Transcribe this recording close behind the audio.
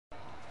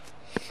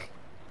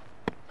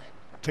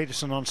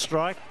Pietersen on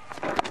strike.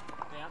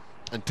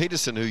 And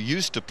Pietersen, who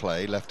used to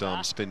play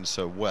left-arm spin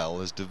so well,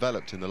 has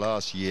developed in the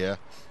last year,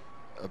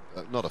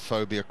 not a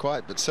phobia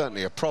quite, but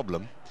certainly a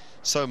problem.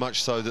 So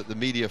much so that the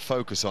media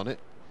focus on it.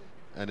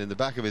 And in the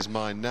back of his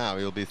mind now,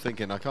 he'll be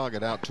thinking, I can't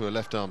get out to a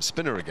left-arm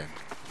spinner again.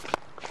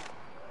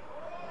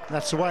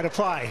 That's the way to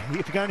play.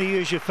 If you're going to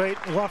use your feet,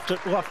 loft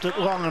it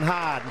long and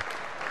hard.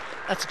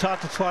 That's the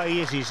type of player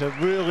he is. He's a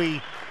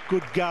really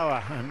good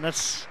goer, and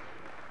that's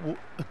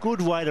a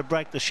good way to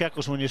break the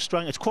shackles when you're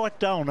strung. It's quite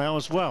dull now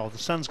as well. The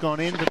sun's gone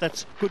in, but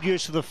that's good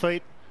use of the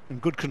feet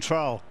and good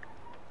control.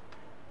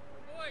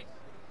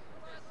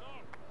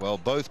 Well,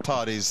 both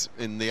parties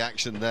in the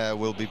action there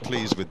will be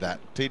pleased with that.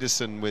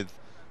 Pietersen with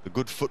the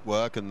good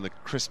footwork and the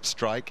crisp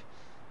strike,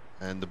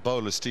 and the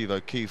bowler Steve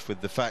O'Keefe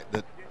with the fact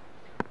that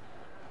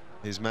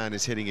his man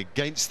is hitting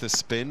against the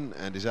spin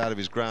and is out of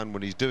his ground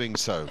when he's doing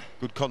so.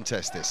 Good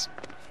contest, this.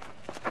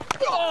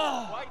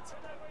 Oh!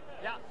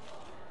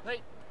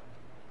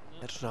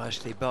 That's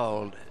nicely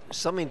bowled.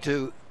 Something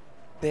to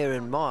bear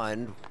in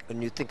mind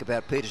when you think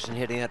about Pietersen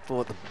heading out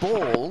for the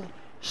ball.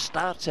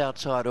 Starts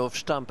outside off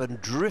stump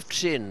and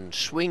drifts in,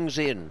 swings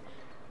in,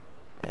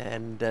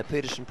 and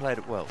Pietersen played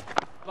it well.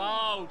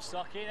 Bold,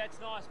 Socky, that's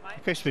nice, mate.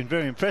 O'Keefe's been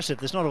very impressive.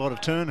 There's not a lot of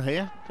turn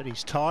here, but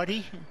he's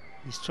tidy.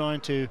 He's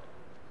trying to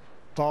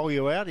bowl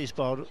you out. He's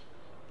bowled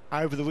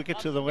over the wicket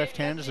to the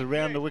left-handers,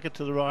 around the wicket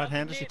to the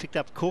right-handers. He picked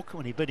up Cook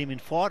when he beat him in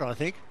flight, I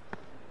think.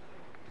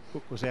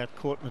 Cook was out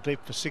caught in the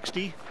deep for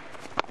 60.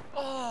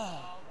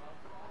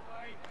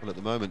 Well, at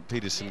the moment,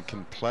 Pietersen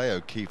can play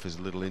O'Keefe as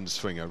a little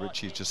in-swinger.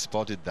 Richie's just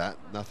spotted that.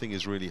 Nothing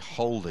is really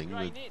holding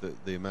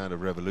with the amount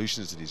of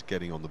revolutions that he's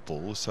getting on the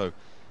ball. So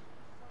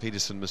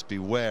Pietersen must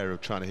beware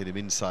of trying to hit him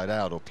inside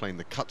out or playing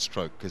the cut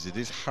stroke, because it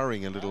is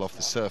hurrying a little off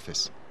the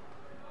surface.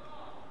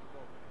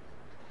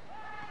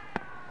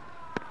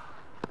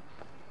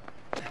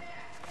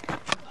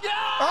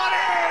 On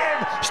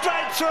him!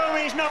 Straight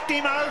through, he's knocked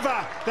him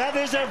over. That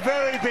is a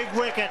very big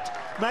wicket.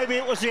 Maybe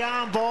it was the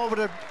arm ball, but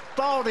it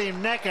bowled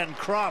him neck and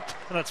crop,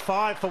 and it's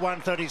 5 for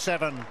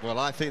 137. Well,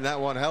 I think that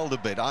one held a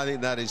bit. I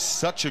think that is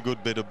such a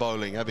good bit of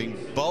bowling.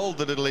 Having bowled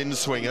the little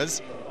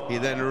in-swingers, he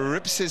then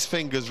rips his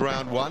fingers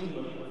round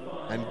one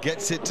and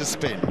gets it to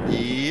spin.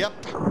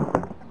 Yep,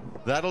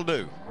 that'll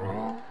do.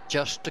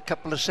 Just a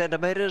couple of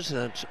centimetres,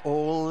 and it's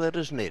all that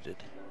is needed.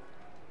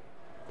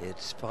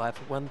 It's 5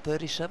 for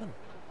 137.